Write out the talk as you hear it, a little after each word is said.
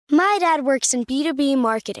My dad works in B2B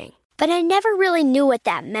marketing, but I never really knew what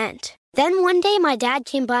that meant. Then one day my dad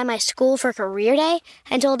came by my school for career day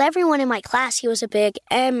and told everyone in my class he was a big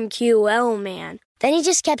MQL man. Then he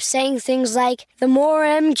just kept saying things like, the more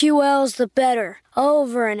MQLs, the better,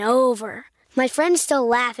 over and over. My friends still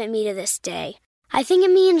laugh at me to this day. I think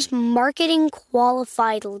it means marketing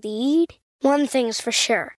qualified lead. One thing's for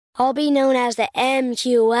sure, I'll be known as the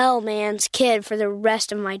MQL man's kid for the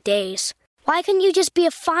rest of my days. Why couldn't you just be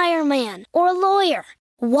a fireman or a lawyer?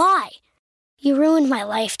 Why? You ruined my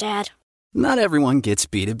life, Dad. Not everyone gets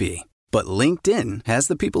B2B, but LinkedIn has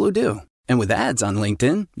the people who do. And with ads on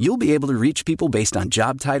LinkedIn, you'll be able to reach people based on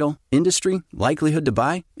job title, industry, likelihood to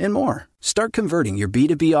buy, and more. Start converting your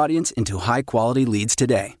B2B audience into high-quality leads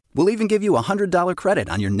today. We'll even give you a $100 credit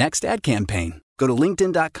on your next ad campaign. Go to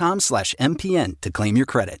linkedin.com/MPN to claim your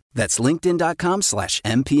credit. That's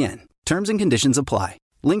linkedin.com/MPN. Terms and conditions apply.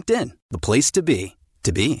 LinkedIn, the place to be,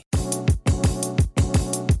 to be.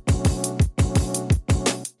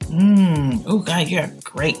 Oh, God, you have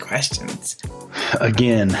great questions.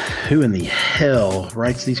 Again, who in the hell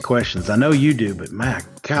writes these questions? I know you do, but my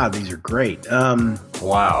God, these are great.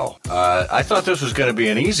 Wow. I thought this was going to be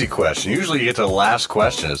an easy question. Usually you get to the last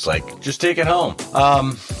question. It's like, just take it home.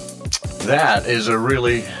 That is a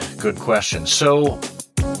really good question. So,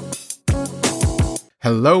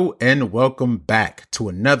 hello and welcome back to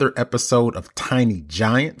another episode of Tiny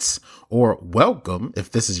Giants, or welcome if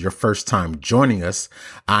this is your first time joining us.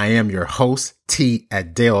 I am your host, T.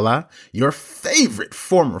 Adeola, your favorite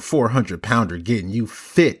former 400-pounder getting you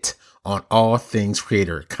fit on all things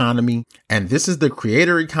creator economy. And this is the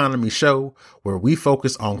Creator Economy Show, where we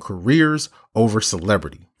focus on careers over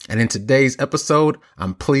celebrity. And in today's episode,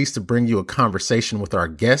 I'm pleased to bring you a conversation with our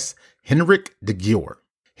guest, Henrik de Gier.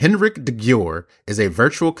 Henrik de Gier is a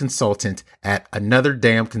virtual consultant at Another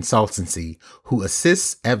Damn Consultancy who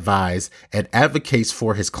assists, advises, and advocates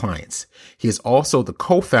for his clients. He is also the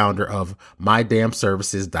co-founder of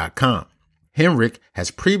MyDamnServices.com. Henrik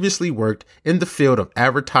has previously worked in the field of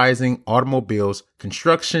advertising, automobiles,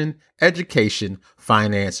 construction, education,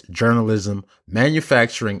 finance, journalism,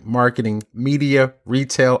 manufacturing, marketing, media,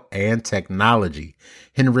 retail, and technology.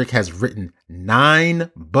 Henrik has written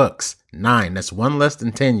 9 books, 9, that's one less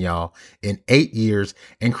than 10, y'all, in 8 years,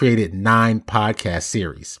 and created 9 podcast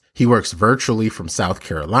series. He works virtually from South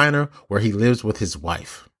Carolina, where he lives with his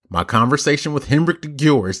wife. My conversation with Henrik de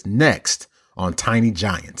Gier is next on Tiny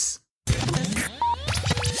Giants.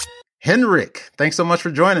 Henrik, thanks so much for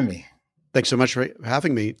joining me. Thanks so much for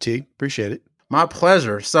having me, T. Appreciate it. My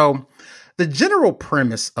pleasure. So the general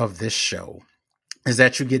premise of this show is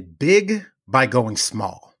that you get big by going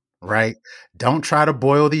small, right? Don't try to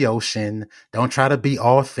boil the ocean. Don't try to be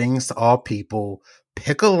all things to all people.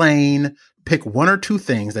 Pick a lane. Pick 1 or 2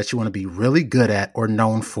 things that you want to be really good at or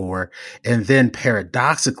known for. And then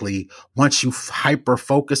paradoxically, once you hyper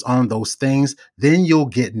focus on those things, then you'll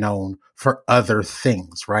get known for other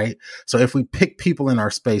things, right? So if we pick people in our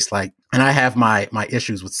space, like, and I have my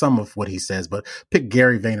issues with some of what he says, but pick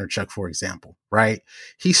Gary Vaynerchuk, for example, right?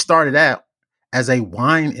 He started out as a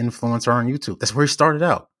wine influencer on YouTube. That's where he started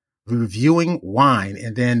out, reviewing wine.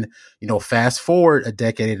 And then, fast forward a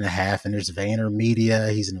decade and a half, and there's Vayner Media.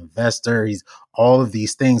 He's an investor. He's all of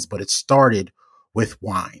these things, but it started with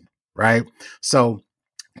wine, right? So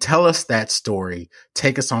tell us that story.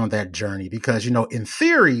 Take us on that journey, because, in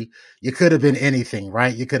theory, you could have been anything,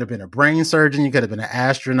 right? You could have been a brain surgeon. You could have been an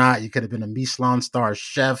astronaut. You could have been a Michelin star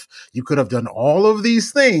chef. You could have done all of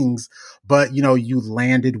these things, but, you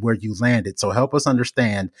landed where you landed. So help us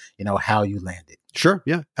understand, how you landed. Sure.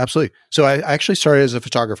 Yeah, absolutely. So I actually started as a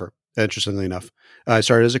photographer, interestingly enough. I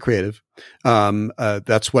started as a creative.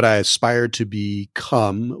 That's what I aspired to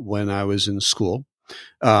become when I was in school.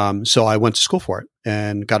 So I went to school for it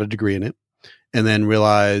and got a degree in it, and then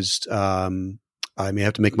realized I may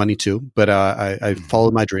have to make money too, but I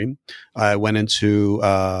followed my dream. I went into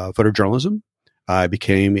photojournalism. I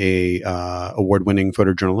became a award-winning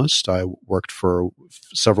photojournalist. I worked for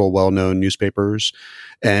several well-known newspapers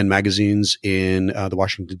and magazines in the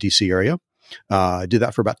Washington, D.C. area. I did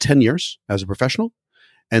that for about 10 years as a professional.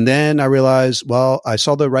 And then I realized, I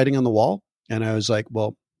saw the writing on the wall, and I was like,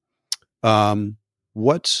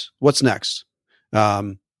 what's next?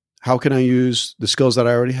 How can I use the skills that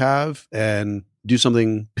I already have and do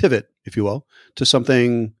something pivot, if you will, to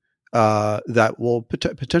something that will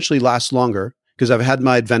potentially last longer? Because I've had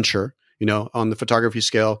my adventure, on the photography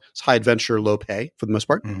scale, it's high adventure, low pay for the most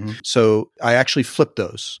part. Mm-hmm. So I actually flipped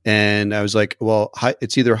those, and I was like,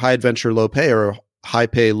 it's either high adventure, low pay, or high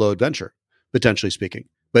pay, low adventure, potentially speaking.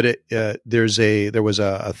 But there was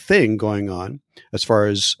a thing going on as far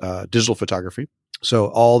as digital photography. So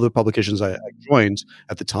all the publications I joined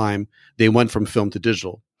at the time, they went from film to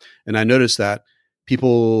digital. And I noticed that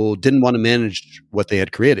people didn't want to manage what they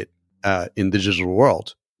had created in the digital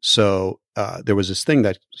world. So there was this thing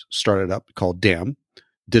that started up called DAM,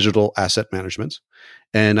 Digital Asset Management.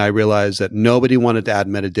 And I realized that nobody wanted to add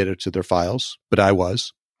metadata to their files, but I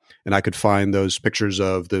was. And I could find those pictures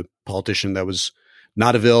of the politician that was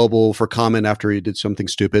not available for comment after he did something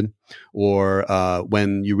stupid, or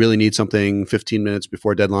when you really need something 15 minutes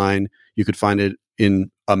before deadline, you could find it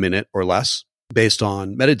in a minute or less based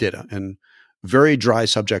on metadata and very dry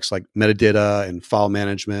subjects like metadata and file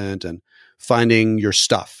management and finding your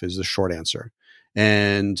stuff is the short answer.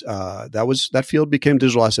 And that field became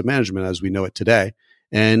digital asset management as we know it today.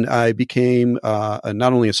 And I became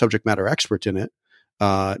not only a subject matter expert in it,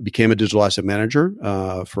 became a digital asset manager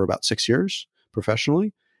for about 6 years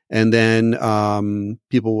professionally. And then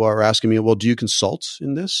people were asking me, well, do you consult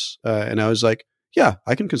in this? And I was like, yeah,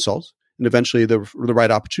 I can consult. And eventually the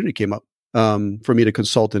right opportunity came up for me to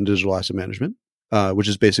consult in digital asset management, which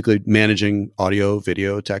is basically managing audio,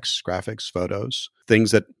 video, text, graphics, photos,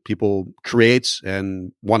 things that people create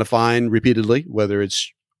and want to find repeatedly, whether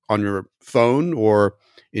it's on your phone or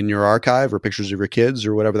in your archive or pictures of your kids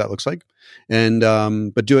or whatever that looks like. And,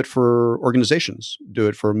 but do it for organizations, do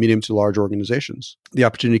it for medium to large organizations. The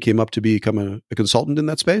opportunity came up to become a consultant in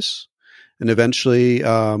that space. And eventually,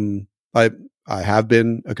 I have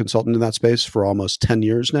been a consultant in that space for almost 10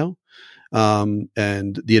 years now.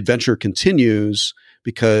 And the adventure continues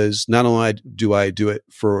because not only do I do it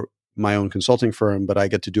for my own consulting firm, but I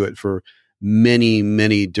get to do it for many,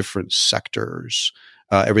 many different sectors.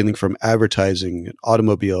 Everything from advertising and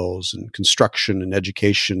automobiles and construction and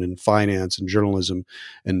education and finance and journalism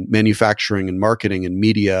and manufacturing and marketing and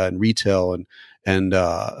media and retail and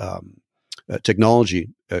technology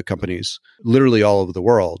companies, literally all over the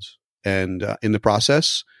world. And in the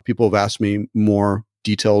process, people have asked me more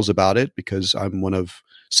details about it because I'm one of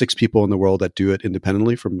 6 people in the world that do it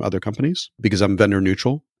independently from other companies because I'm vendor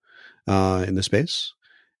neutral in the space.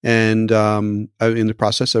 And in the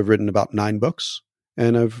process, I've written about 9 books.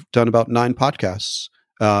 And I've done about 9 podcasts,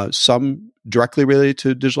 some directly related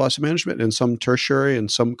to digital asset management and some tertiary and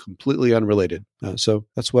some completely unrelated. So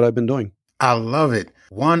that's what I've been doing. I love it.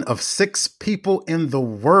 One of 6 people in the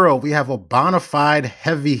world. We have a bona fide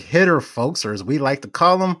heavy hitter, folks, or as we like to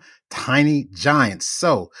call them, tiny giants.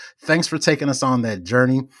 So thanks for taking us on that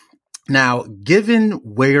journey. Now, given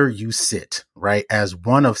where you sit, right, as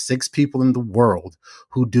one of 6 people in the world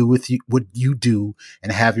who do with you what you do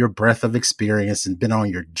and have your breadth of experience and been on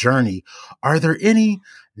your journey, are there any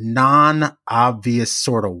non-obvious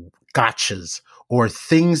sort of gotchas or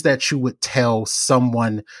things that you would tell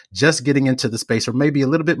someone just getting into the space or maybe a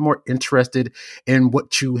little bit more interested in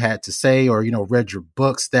what you had to say or, read your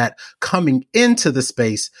books that coming into the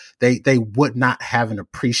space, they would not have an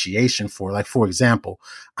appreciation for? Like, for example,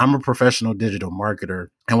 I'm a professional digital marketer.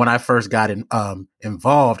 And when I first got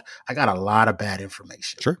involved, I got a lot of bad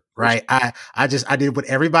information. Sure. Right. I did what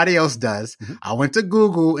everybody else does. Mm-hmm. I went to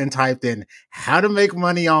Google and typed in how to make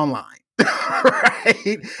money online.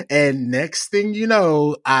 Right. And next thing you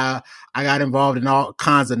know, I got involved in all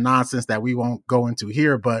kinds of nonsense that we won't go into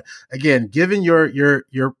here. But again, given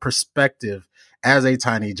your perspective as a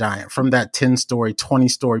tiny giant from that 10-story,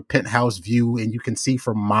 20-story penthouse view, and you can see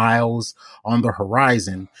for miles on the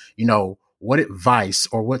horizon, what advice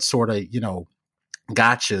or what sort of,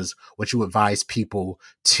 gotchas would you advise people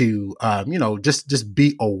to, just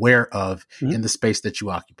be aware of in the space that you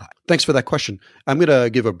occupy? Thanks for that question. I'm going to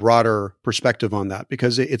give a broader perspective on that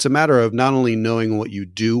because it's a matter of not only knowing what you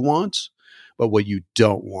do want, but what you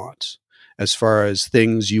don't want as far as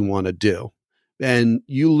things you want to do. And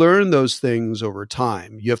you learn those things over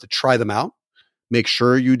time. You have to try them out, make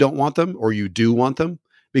sure you don't want them or you do want them,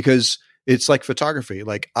 because it's like photography.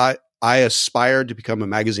 Like I aspired to become a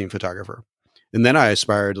magazine photographer. And then I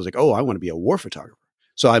aspired, I was like, oh, I want to be a war photographer.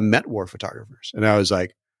 So I met war photographers and I was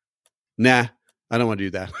like, nah, I don't want to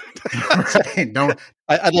do that. Right.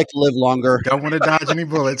 I'd like to live longer. Don't want to dodge any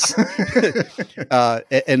bullets.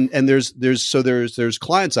 And there's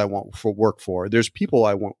clients I want for work for. There's people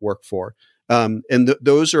I want work for. And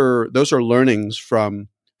those are learnings from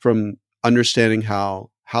understanding how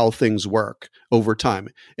things work over time.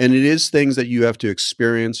 And it is things that you have to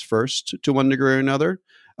experience first to one degree or another,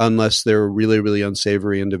 unless they're really, really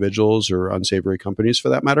unsavory individuals or unsavory companies for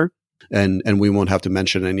that matter. And we won't have to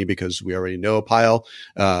mention any because we already know a pile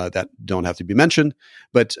that don't have to be mentioned.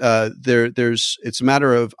 But it's a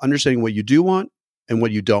matter of understanding what you do want and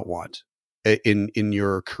what you don't want in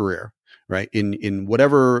your career, right? In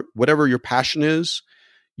whatever your passion is,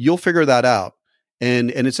 you'll figure that out. And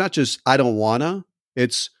it's not just I don't wanna,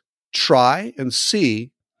 It's try and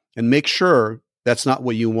see and make sure that's not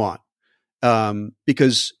what you want.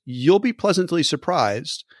 Because you'll be pleasantly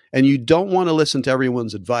surprised, and you don't want to listen to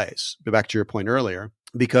everyone's advice. Go back to your point earlier,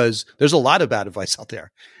 because there's a lot of bad advice out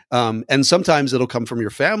there. And sometimes it'll come from your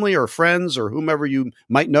family or friends or whomever you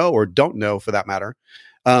might know or don't know for that matter.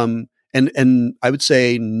 And I would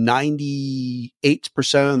say 98%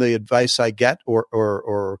 of the advice I get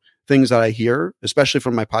or things that I hear, especially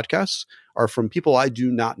from my podcasts, are from people I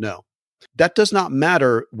do not know. That does not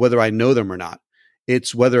matter whether I know them or not.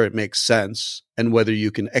 It's whether it makes sense and whether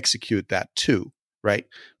you can execute that too, right?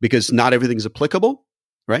 Because not everything is applicable,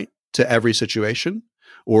 right, to every situation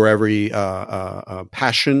or every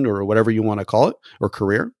passion or whatever you want to call it, or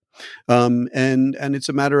career. And it's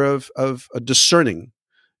a matter of discerning,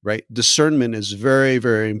 right? Discernment is very,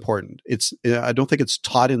 very important. I don't think it's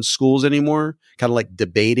taught in schools anymore, kind of like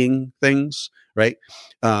debating things, right?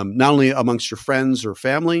 Not only amongst your friends or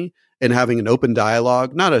family, and having an open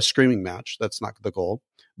dialogue, not a screaming match. That's not the goal,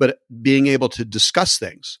 but being able to discuss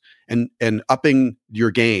things and upping your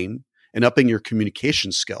game and upping your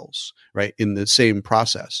communication skills, right, in the same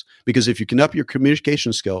process. Because if you can up your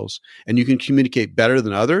communication skills and you can communicate better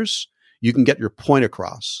than others, you can get your point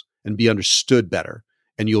across and be understood better,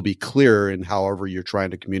 and you'll be clearer in however you're trying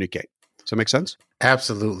to communicate. Does that make sense?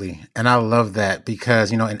 Absolutely. And I love that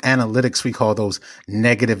because, in analytics, we call those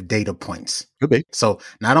negative data points. Could be. So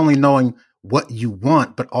not only knowing what you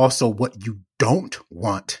want, but also what you don't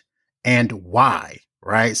want and why,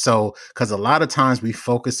 right? So, because a lot of times we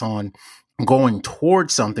focus on going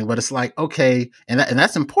towards something, but it's like, okay, and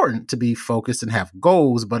that's important to be focused and have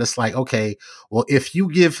goals, but it's like, okay, well, if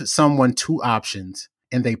you give someone two options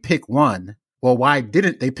and they pick one, well, why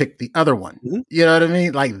didn't they pick the other one? Mm-hmm. You know what I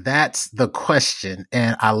mean? Like, that's the question.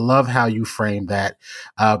 And I love how you frame that.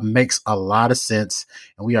 Makes a lot of sense.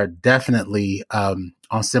 And we are definitely on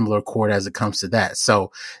similar accord as it comes to that.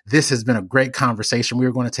 So this has been a great conversation. We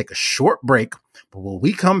are going to take a short break, but when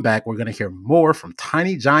we come back, we're going to hear more from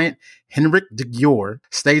tiny giant Henrik de Gior.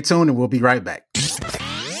 Stay tuned and we'll be right back.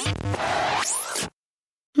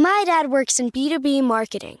 My dad works in B2B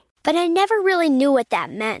marketing, but I never really knew what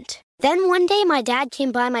that meant. Then one day, my dad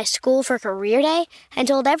came by my school for career day and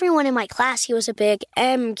told everyone in my class he was a big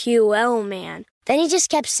MQL man. Then he just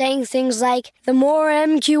kept saying things like, the more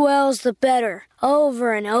MQLs, the better,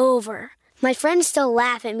 over and over. My friends still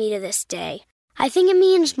laugh at me to this day. I think it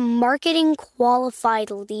means marketing qualified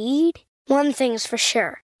lead. One thing's for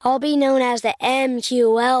sure, I'll be known as the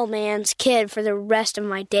MQL man's kid for the rest of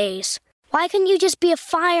my days. Why couldn't you just be a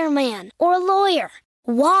fireman or a lawyer?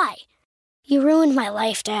 Why? You ruined my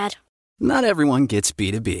life, Dad. Not everyone gets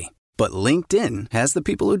B2B, but LinkedIn has the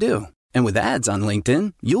people who do. And with ads on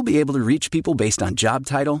LinkedIn, you'll be able to reach people based on job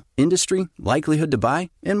title, industry, likelihood to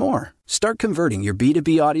buy, and more. Start converting your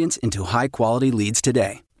B2B audience into high-quality leads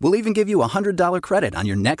today. We'll even give you a $100 credit on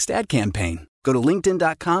your next ad campaign. Go to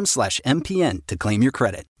linkedin.com/MPN to claim your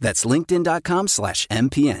credit. That's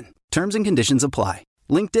linkedin.com/MPN. Terms and conditions apply.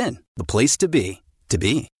 LinkedIn, the place to be, to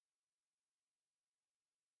be.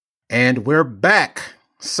 And we're back.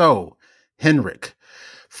 So, Henrik,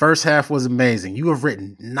 first half was amazing. You have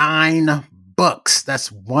written 9 books.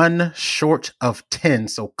 That's one short of 10.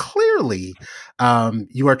 So clearly,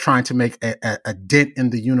 you are trying to make a dent in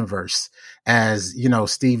the universe, as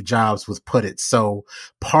Steve Jobs would put it. So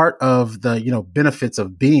part of the benefits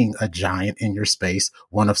of being a giant in your space,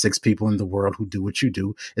 one of 6 people in the world who do what you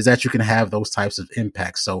do, is that you can have those types of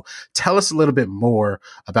impacts. So tell us a little bit more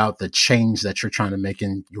about the change that you're trying to make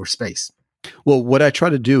in your space. Well, what I try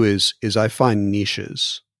to do is I find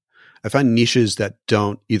niches. I find niches that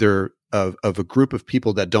don't either of a group of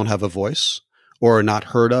people that don't have a voice or are not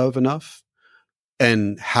heard of enough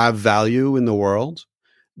and have value in the world,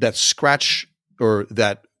 that scratch or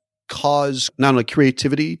that cause not only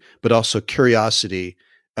creativity, but also curiosity.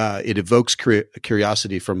 It evokes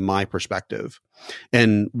curiosity from my perspective.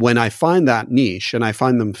 And when I find that niche, and I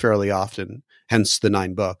find them fairly often, hence the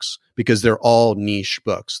 9 books, because they're all niche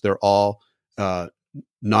books. They're all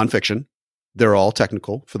nonfiction. They're all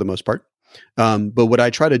technical for the most part. But what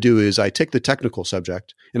I try to do is I take the technical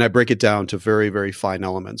subject and I break it down to very, very fine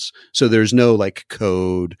elements. So there's no like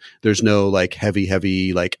code. There's no like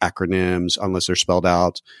heavy like acronyms unless they're spelled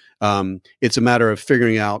out. It's a matter of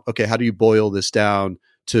figuring out, okay, how do you boil this down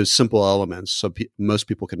to simple elements so most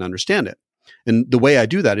people can understand it? And the way I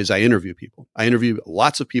do that is I interview people. I interview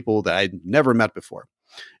lots of people that I'd never met before.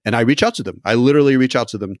 And I reach out to them. I literally reach out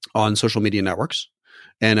to them on social media networks.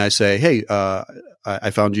 And I say, hey,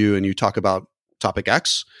 I found you and you talk about topic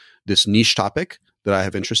X, this niche topic that I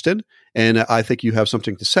have interest in. And I think you have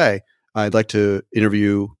something to say. I'd like to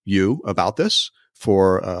interview you about this.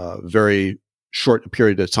 for a very short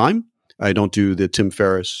period of time. I don't do the Tim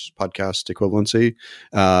Ferriss podcast equivalency.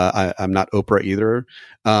 I'm not Oprah either.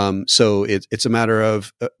 So it's a matter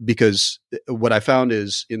of, because what I found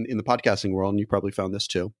is in the podcasting world, and you probably found this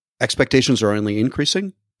too, expectations are only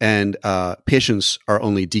increasing and patience are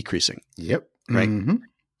only decreasing. Yep. Right. Mm-hmm.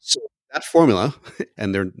 So that formula,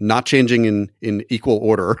 and they're not changing in equal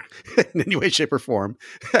order in any way, shape, or form.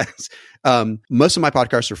 Most of my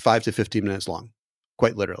podcasts are 5 to 15 minutes long,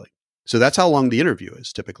 quite literally. So that's how long the interview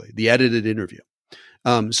is typically, the edited interview.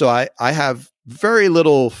 So I have very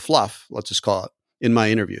little fluff, let's just call it, in my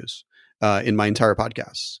interviews, in my entire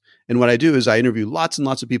podcasts. And what I do is I interview lots and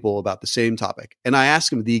lots of people about the same topic. And I ask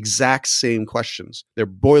them the exact same questions. They're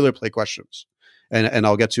boilerplate questions. And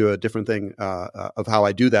I'll get to a different thing of how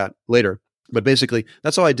I do that later. But basically,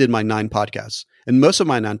 that's how I did my 9 podcasts. And most of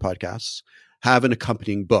my 9 podcasts have an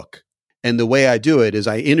accompanying book. And the way I do it is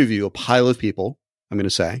I interview a pile of people, I'm going to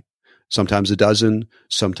say, sometimes a dozen,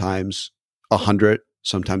 sometimes 100,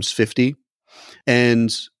 sometimes 50.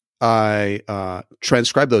 And I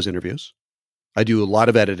transcribe those interviews. I do a lot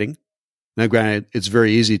of editing. Now, granted, it's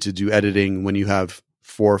very easy to do editing when you have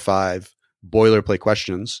 4 or 5 boilerplate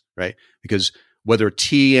questions, right? Because whether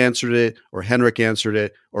T answered it or Henrik answered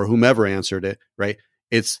it or whomever answered it, right?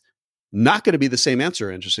 It's not going to be the same answer,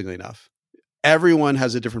 interestingly enough. Everyone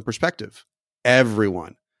has a different perspective.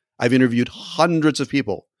 Everyone. I've interviewed hundreds of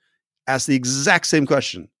people. Ask the exact same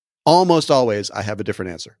question. Almost always, I have a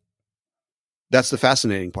different answer. That's the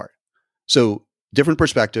fascinating part. So different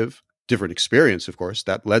perspective, different experience, of course,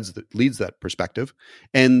 that leads that perspective.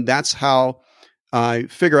 And that's how I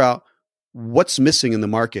figure out what's missing in the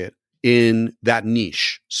market in that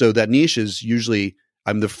niche. So that niche is usually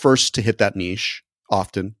I'm the first to hit that niche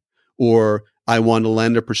often, or I want to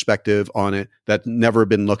lend a perspective on it that's never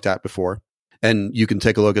been looked at before. And you can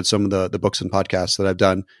take a look at some of the books and podcasts that I've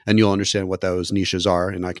done, and you'll understand what those niches are,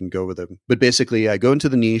 and I can go with them. But basically, I go into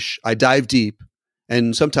the niche, I dive deep,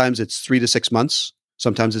 and sometimes it's 3 to 6 months.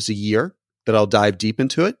 Sometimes it's a year that I'll dive deep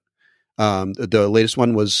into it. The latest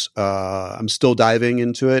one was I'm still diving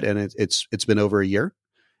into it, and it's been over a year,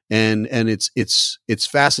 and it's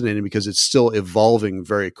fascinating because it's still evolving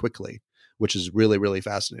very quickly, which is really, really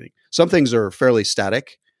fascinating. Some things are fairly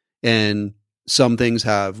static, and some things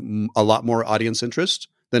have a lot more audience interest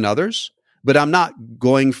than others, but I'm not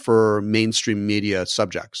going for mainstream media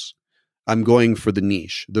subjects. I'm going for the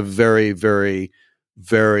niche, the very, very,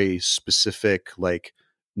 very specific, like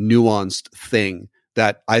nuanced thing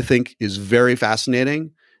that I think is very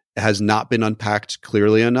fascinating. It has not been unpacked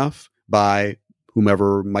clearly enough by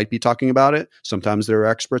whomever might be talking about it. Sometimes there are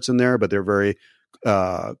experts in there, but they're very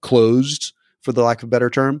closed, for the lack of a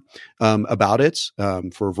better term, about it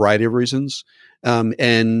for a variety of reasons.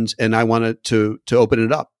 And I wanted to open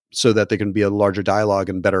it up so that there can be a larger dialogue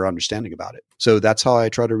and better understanding about it. So that's how I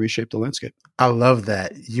try to reshape the landscape. I love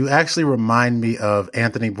that. You actually remind me of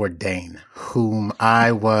Anthony Bourdain, whom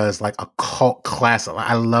I was like a cult classic.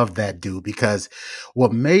 I love that dude because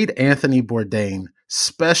what made Anthony Bourdain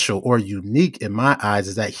special or unique in my eyes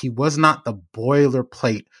is that he was not the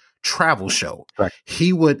boilerplate travel show. Right.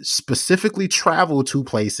 He would specifically travel to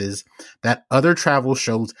places that other travel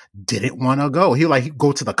shows didn't want to go. He'd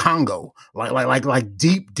go to the Congo, like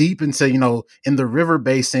deep into, in the river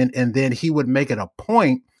basin. And then he would make it a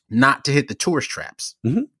point not to hit the tourist traps,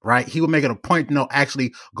 right? He would make it a point to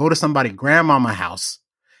actually go to somebody's grandmama house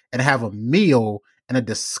and have a meal and a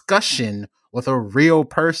discussion with a real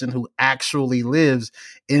person who actually lives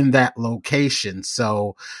in that location.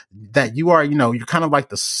 So that you are, you're kind of like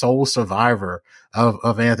the sole survivor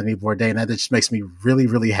of Anthony Bourdain. That just makes me really,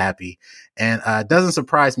 really happy. And it doesn't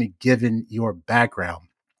surprise me given your background.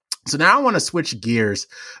 So now I want to switch gears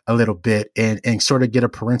a little bit and sort of get a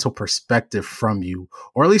parental perspective from you,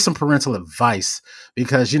 or at least some parental advice,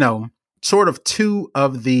 because, sort of 2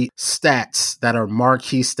 of the stats that are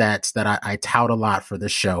marquee stats that I tout a lot for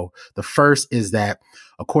this show. The first is that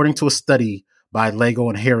according to a study by Lego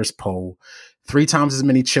and Harris Poll, 3 times as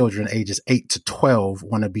many children ages 8 to 12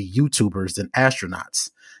 want to be YouTubers than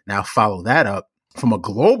astronauts. Now follow that up from a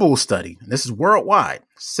global study. And this is worldwide,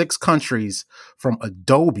 6 countries from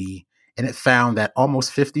Adobe. And it found that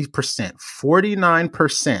almost 50%,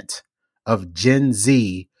 49% of Gen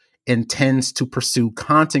Z intends to pursue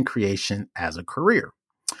content creation as a career.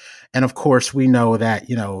 And of course, we know that,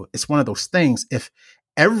 it's one of those things. If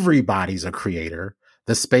everybody's a creator,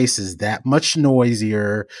 the space is that much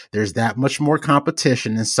noisier. There's that much more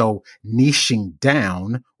competition. And so niching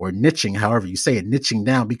down, or niching, however you say it, niching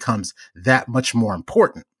down becomes that much more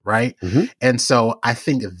important. Right. And so I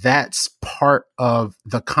think that's part of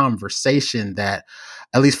the conversation that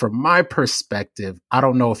at least from my perspective, I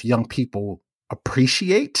don't know if young people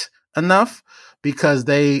appreciate enough because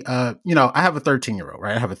they, I have a 13-year-old,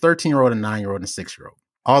 right? I have a 13-year-old, a 9-year-old, and a 6-year-old.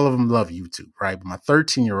 All of them love YouTube, right? But my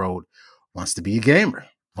 13-year-old wants to be a gamer,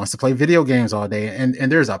 wants to play video games all day. And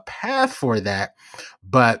there's a path for that.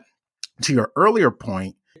 But to your earlier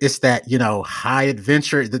point, it's that, high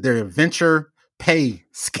adventure, that their adventure pay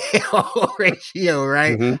scale ratio,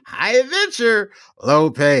 right? Mm-hmm. High adventure, low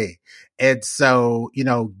pay. And so,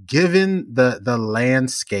 given the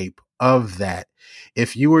landscape of that,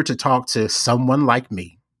 if you were to talk to someone like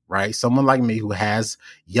me, right? Someone like me who has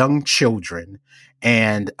young children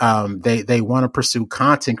and they want to pursue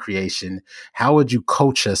content creation, how would you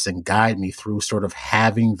coach us and guide me through sort of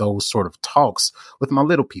having those sort of talks with my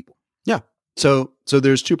little people? Yeah. So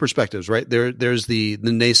there's two perspectives, right? There's the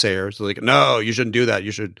naysayers, like, no, you shouldn't do that.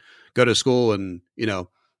 You should go to school and,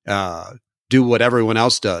 do what everyone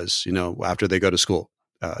else does, after they go to school,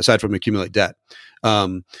 aside from accumulate debt.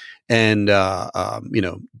 Do the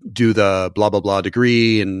blah, blah, blah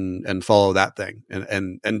degree and follow that thing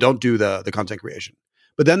and don't do the content creation.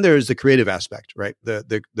 But then there's the creative aspect, right?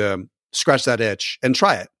 The scratch that itch and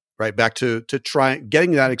try it, right? Back to try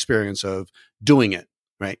getting that experience of doing it,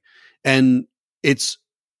 right? And it's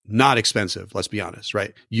not expensive. Let's be honest,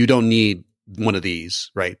 right? You don't need one of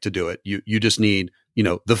these, right, to do it. You just need,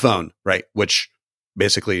 the phone, right? Which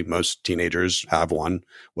basically most teenagers have one,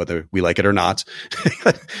 whether we like it or not.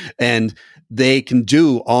 And they can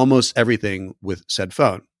do almost everything with said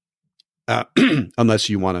phone, unless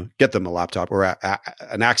you want to get them a laptop or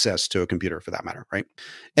an access to a computer for that matter, right?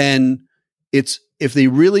 And if they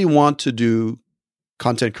really want to do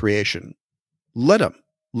content creation, let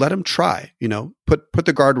them try, put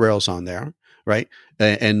the guardrails on there, right?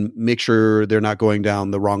 And make sure they're not going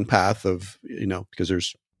down the wrong path of,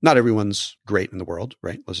 because not everyone's great in the world,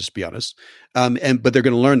 right? Let's just be honest. But they're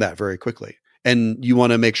going to learn that very quickly. And you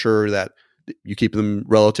want to make sure that you keep them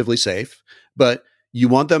relatively safe, but you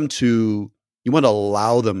want to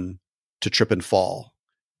allow them to trip and fall,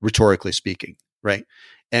 rhetorically speaking, right?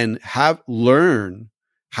 And learn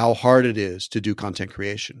how hard it is to do content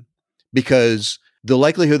creation, because the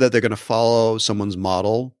likelihood that they're going to follow someone's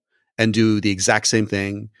model and do the exact same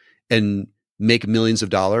thing and make millions of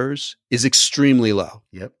dollars is extremely low.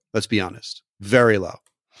 Yep. Let's be honest. Very low.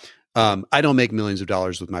 I don't make millions of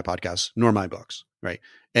dollars with my podcast nor my books, right?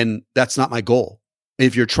 And that's not my goal.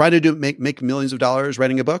 If you're trying to make millions of dollars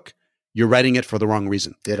writing a book, you're writing it for the wrong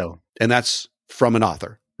reason. Ditto. And that's from an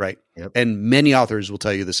author, right? Yep. And many authors will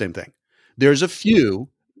tell you the same thing. There's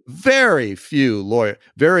very few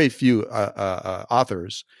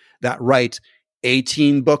authors that write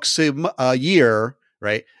 18 books a year,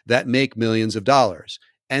 right? That make millions of dollars.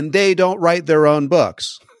 And they don't write their own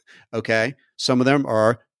books. Okay. Some of them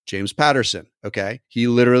are James Patterson. Okay. He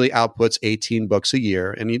literally outputs 18 books a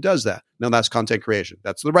year and he does that. Now that's content creation.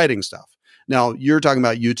 That's the writing stuff. Now you're talking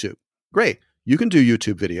about YouTube. Great. You can do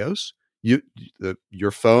YouTube videos.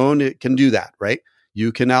 Your phone, it can do that, right?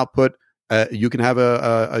 You can output, you can have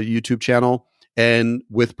a YouTube channel, and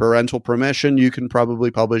with parental permission, you can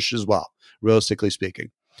probably publish as well, realistically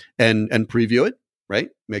speaking, and preview it, right?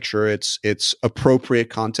 Make sure it's appropriate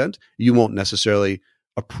content. You won't necessarily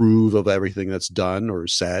approve of everything that's done or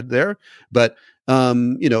said there, but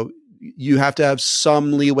you have to have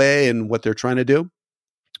some leeway in what they're trying to do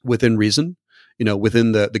within reason.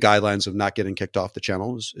 Within the guidelines of not getting kicked off the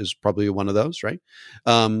channel is probably one of those, right?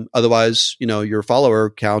 Otherwise, your follower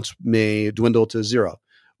count may dwindle to 0,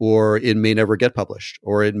 or it may never get published,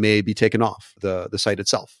 or it may be taken off the site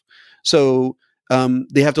itself. So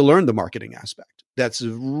they have to learn the marketing aspect. That's a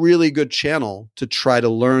really good channel to try to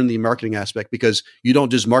learn the marketing aspect, because you don't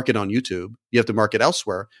just market on YouTube. You have to market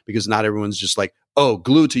elsewhere, because not everyone's just like,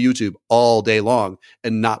 glued to YouTube all day long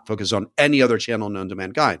and not focus on any other channel known to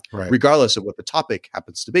mankind, right, regardless of what the topic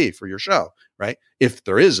happens to be for your show, right? If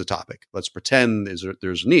there is a topic, let's pretend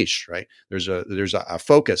there's a niche, right? There's a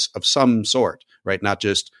focus of some sort, right? Not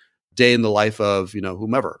just day in the life of,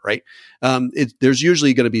 whomever, right? There's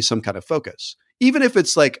usually going to be some kind of focus, even if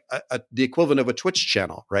it's like the equivalent of a Twitch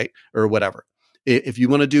channel, right? Or whatever. If you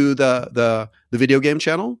want to do the video game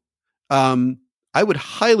channel, I would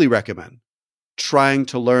highly recommend trying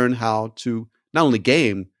to learn how to not only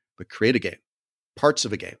game, but create a game, parts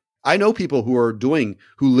of a game. I know people who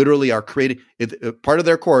literally are creating part of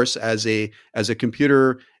their course as a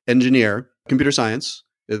computer engineer, computer science.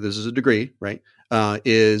 This is a degree, right?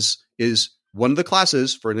 Is one of the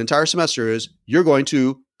classes for an entire semester is you're going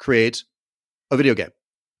to create a video game,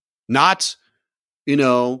 not,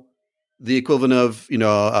 the equivalent of,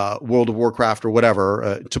 World of Warcraft or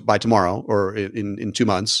whatever by tomorrow or in 2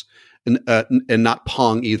 months. and not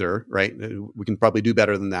Pong either, right? We can probably do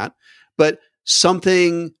better than that, but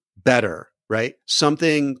something better, right?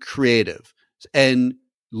 Something creative, and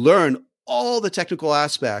learn all the technical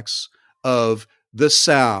aspects of the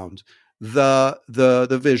sound,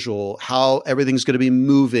 the visual, how everything's going to be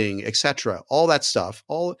moving, etc. All that stuff.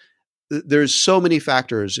 There's so many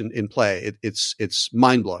factors in play. It's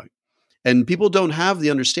mind blowing, and people don't have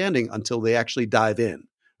the understanding until they actually dive in,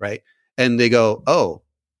 right? And they go, "Oh,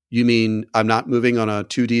 you mean I'm not moving on a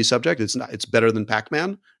 2D subject? It's better than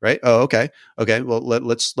Pac-Man, right? Oh, okay. Well,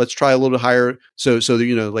 let's try a little higher. So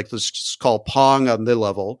like let's just call Pong on the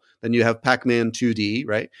level. Then you have Pac-Man 2D,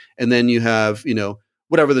 right? And then you have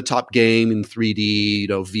whatever the top game in 3D,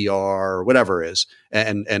 VR or whatever is.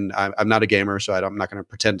 And I'm not a gamer, so I'm not going to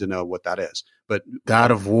pretend to know what that is. But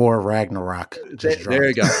God of War Ragnarok. There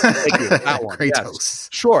you go. Thank you. That one. Kratos. Yes.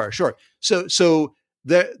 Sure. So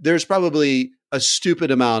there's probably a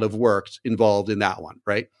stupid amount of work involved in that one,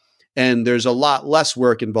 right? And there's a lot less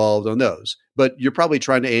work involved on those. But you're probably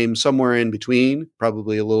trying to aim somewhere in between,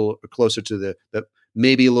 probably a little closer to the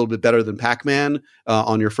maybe a little bit better than Pac-Man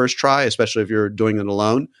on your first try, especially if you're doing it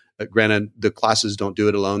alone. Granted, the classes don't do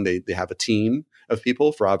it alone. They have a team of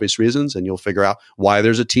people for obvious reasons, and you'll figure out why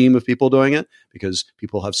there's a team of people doing it, because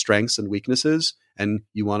people have strengths and weaknesses, and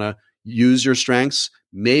you want to use your strengths,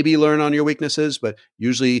 maybe learn on your weaknesses, but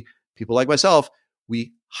usually people like myself,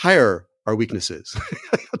 we hire our weaknesses.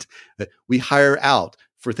 We hire out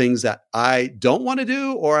for things that I don't want to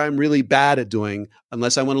do or I'm really bad at doing,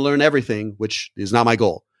 unless I want to learn everything, which is not my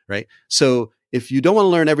goal, right? So if you don't want to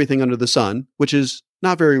learn everything under the sun, which is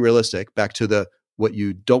not very realistic, back to the what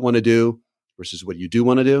you don't want to do versus what you do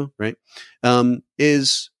want to do, right?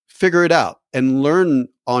 Is figure it out and learn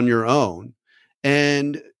on your own,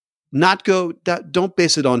 and don't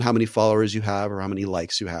base it on how many followers you have or how many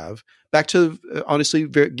likes you have. Back to, honestly,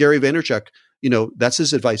 Gary Vaynerchuk, that's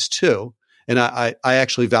his advice too. And I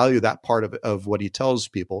actually value that part of what he tells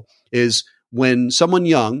people is when someone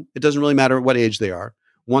young, it doesn't really matter what age they are,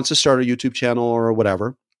 wants to start a YouTube channel or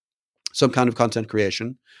whatever, some kind of content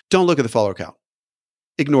creation, don't look at the follower count.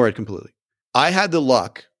 Ignore it completely. I had the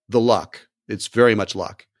luck, it's very much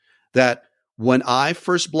luck, that when I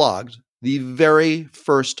first blogged, the very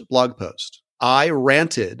first blog post, I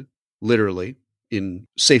ranted, literally in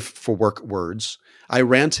safe for work words, I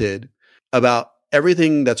ranted about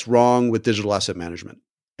everything that's wrong with digital asset management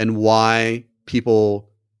and why people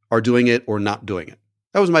are doing it or not doing it.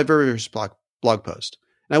 That was my very first blog post.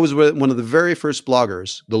 And I was one of the very first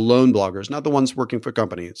bloggers, the lone bloggers, not the ones working for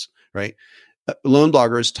companies, right? Lone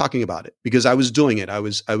bloggers talking about it because I was doing it. I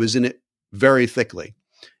was in it very thickly.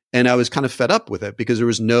 And I was kind of fed up with it because there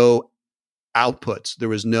was no output. There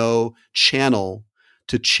was no channel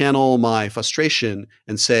to channel my frustration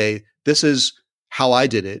and say, this is how I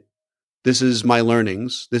did it. This is my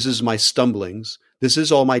learnings. This is my stumblings. This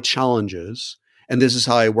is all my challenges. And this is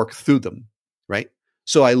how I work through them, right?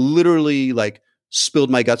 So I literally spilled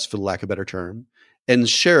my guts, for the lack of a better term, and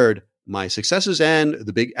shared my successes and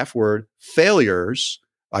the big F word, failures.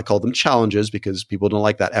 I call them challenges because people don't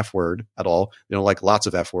like that F word at all. They don't like lots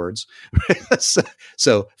of F words.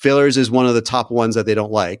 So failures is one of the top ones that they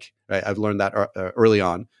don't like. Right? I've learned that early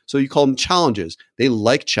on. So you call them challenges. They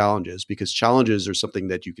like challenges because challenges are something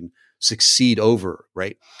that you can succeed over,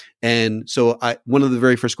 right? And so one of the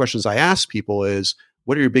very first questions I ask people is,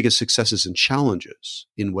 what are your biggest successes and challenges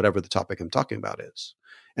in whatever the topic I'm talking about is?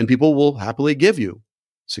 And people will happily give you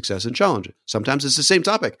success and challenge. Sometimes it's the same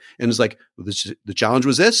topic. And it's like, the challenge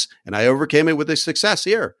was this, and I overcame it with a success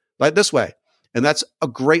here, like this way. And that's a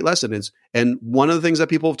great lesson. And one of the things that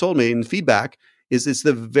people have told me in feedback is it's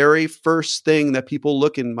the very first thing that people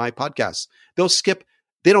look in my podcasts. They'll skip.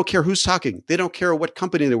 They don't care who's talking. They don't care what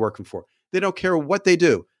company they're working for. They don't care what they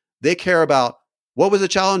do. They care about what was the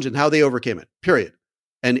challenge and how they overcame it, period.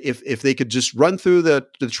 And if they could just run through the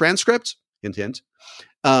transcript, hint,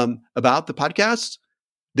 about the podcast,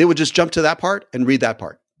 they would just jump to that part and read that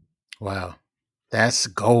part. Wow. That's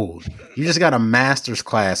gold. You just got a master's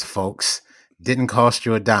class, folks. Didn't cost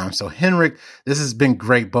you a dime. So, Henrik, this has been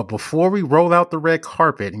great. But before we roll out the red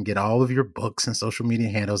carpet and get all of your books and social media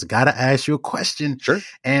handles, I got to ask you a question. Sure.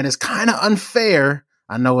 And it's kind of unfair.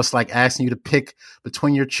 I know it's like asking you to pick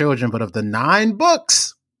between your children, but of the 9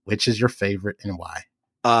 books, which is your favorite and why?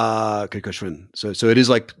 Good question. So it is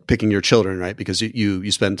like picking your children, right? Because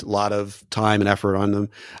you spend a lot of time and effort on them.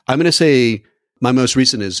 I'm going to say my most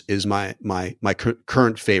recent is my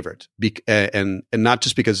current favorite, and not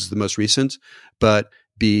just because it's the most recent, but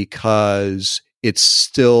because it's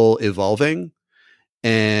still evolving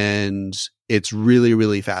and it's really,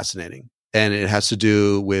 really fascinating. And it has to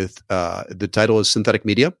do with the title is Synthetic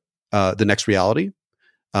Media the next reality.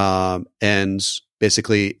 And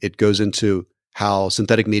basically it goes into how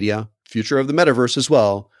synthetic media, future of the metaverse as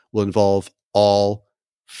well, will involve all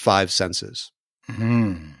 5 senses.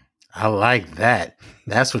 I like that.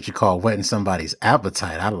 That's what you call whetting somebody's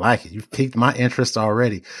appetite. I like it. You've piqued my interest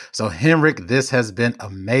already. So Henrik, this has been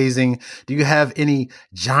amazing. Do you have any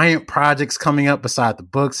giant projects coming up beside the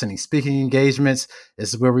books, any speaking engagements?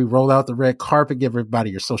 This is where we roll out the red carpet, give everybody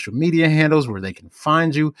your social media handles where they can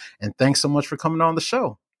find you. And thanks so much for coming on the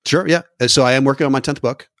show. Sure. Yeah. So I am working on my 10th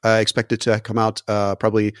book. I expect it to come out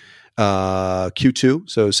probably Q2.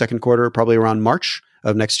 So second quarter, probably around March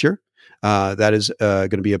of next year. That is going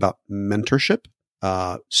to be about mentorship,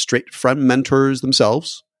 straight from mentors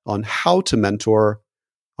themselves on how to mentor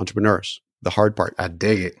entrepreneurs. The hard part. I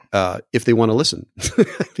dig it. If they want to listen,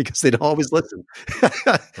 because they don't always listen.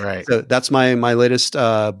 Right. So that's my latest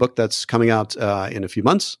book that's coming out in a few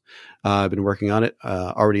months. I've been working on it.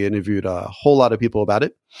 Already interviewed a whole lot of people about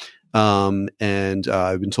it. And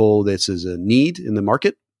I've been told this is a need in the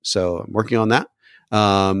market. So I'm working on that.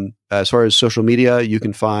 As far as social media, you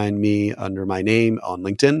can find me under my name on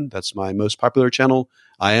LinkedIn. That's my most popular channel.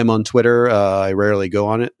 I am on Twitter. I rarely go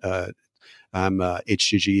on it. I'm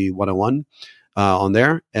HGG101 on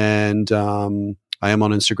there. And I am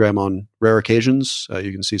on Instagram on rare occasions.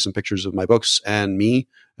 You can see some pictures of my books and me,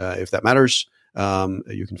 if that matters.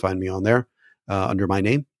 You can find me on there under my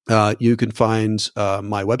name. You can find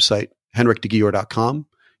my website, henrikdegior.com.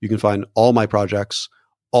 You can find all my projects,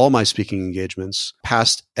 all my speaking engagements,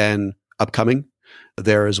 past and upcoming,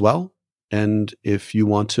 there as well. And if you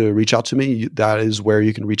want to reach out to me, that is where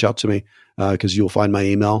you can reach out to me, because you'll find my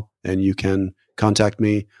email and you can contact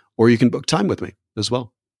me, or you can book time with me as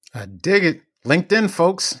well. I dig it. LinkedIn,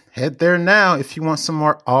 folks. Head there now if you want some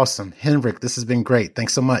more awesome. Henrik, this has been great.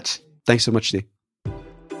 Thanks so much. Thanks so much, Steve.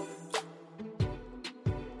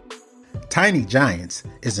 Tiny Giants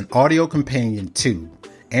is an audio companion to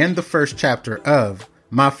and the first chapter of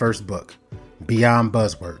my first book, Beyond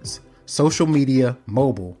Buzzwords. Social media,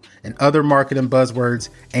 mobile, and other marketing buzzwords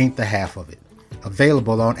ain't the half of it.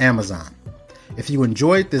 Available on Amazon. If you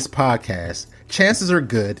enjoyed this podcast, chances are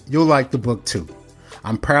good you'll like the book too.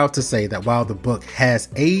 I'm proud to say that while the book has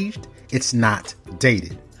aged, it's not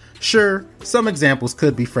dated. Sure, some examples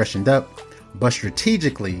could be freshened up, but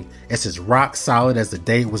strategically, it's as rock solid as the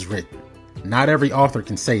day it was written. Not every author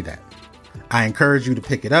can say that. I encourage you to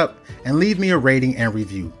pick it up and leave me a rating and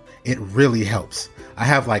review. It really helps. I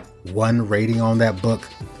have like 1 rating on that book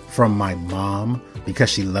from my mom because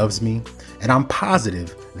she loves me, and I'm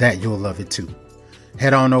positive that you'll love it too.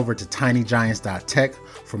 Head on over to tinygiants.tech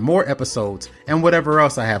for more episodes and whatever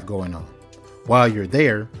else I have going on. While you're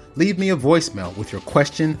there, leave me a voicemail with your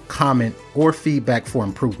question, comment, or feedback for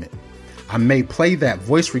improvement. I may play that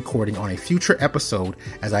voice recording on a future episode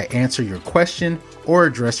as I answer your question or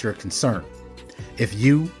address your concern. If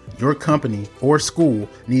you, your company, or school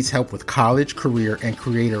needs help with college, career, and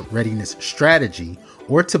creator readiness strategy,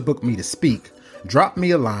 or to book me to speak, drop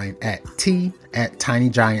me a line at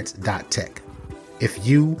t@tinygiants.tech. If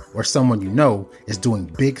you or someone you know is doing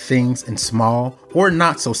big things in small or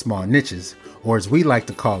not so small niches, or as we like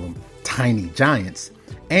to call them, tiny giants,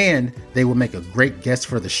 and they will make a great guest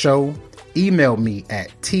for the show, email me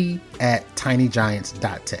at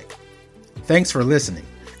t@tinygiants.tech. Thanks for listening,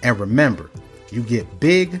 and remember, you get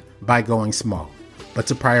big by going small, but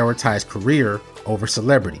to prioritize career over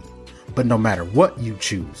celebrity. But no matter what you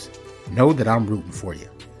choose, know that I'm rooting for you.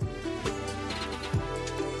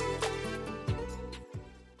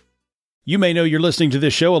 You may know you're listening to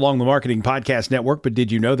this show along the Marketing Podcast Network, but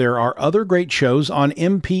did you know there are other great shows on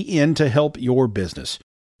MPN to help your business?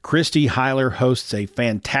 Christy Heiler hosts a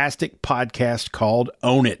fantastic podcast called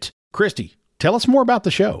Own It. Christy, tell us more about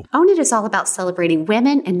the show. Own It is all about celebrating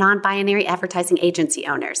women and non-binary advertising agency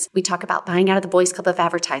owners. We talk about buying out of the Boys Club of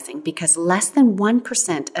Advertising because less than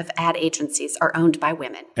 1% of ad agencies are owned by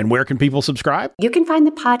women. And where can people subscribe? You can find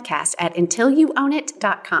the podcast at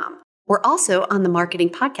untilyouownit.com. We're also on the Marketing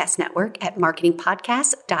Podcast Network at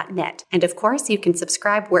marketingpodcast.net. And of course, you can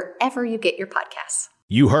subscribe wherever you get your podcasts.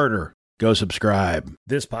 You heard her. Go subscribe.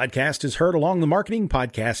 This podcast is heard along the Marketing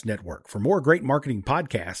Podcast Network. For more great marketing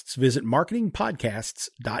podcasts, visit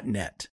marketingpodcasts.net.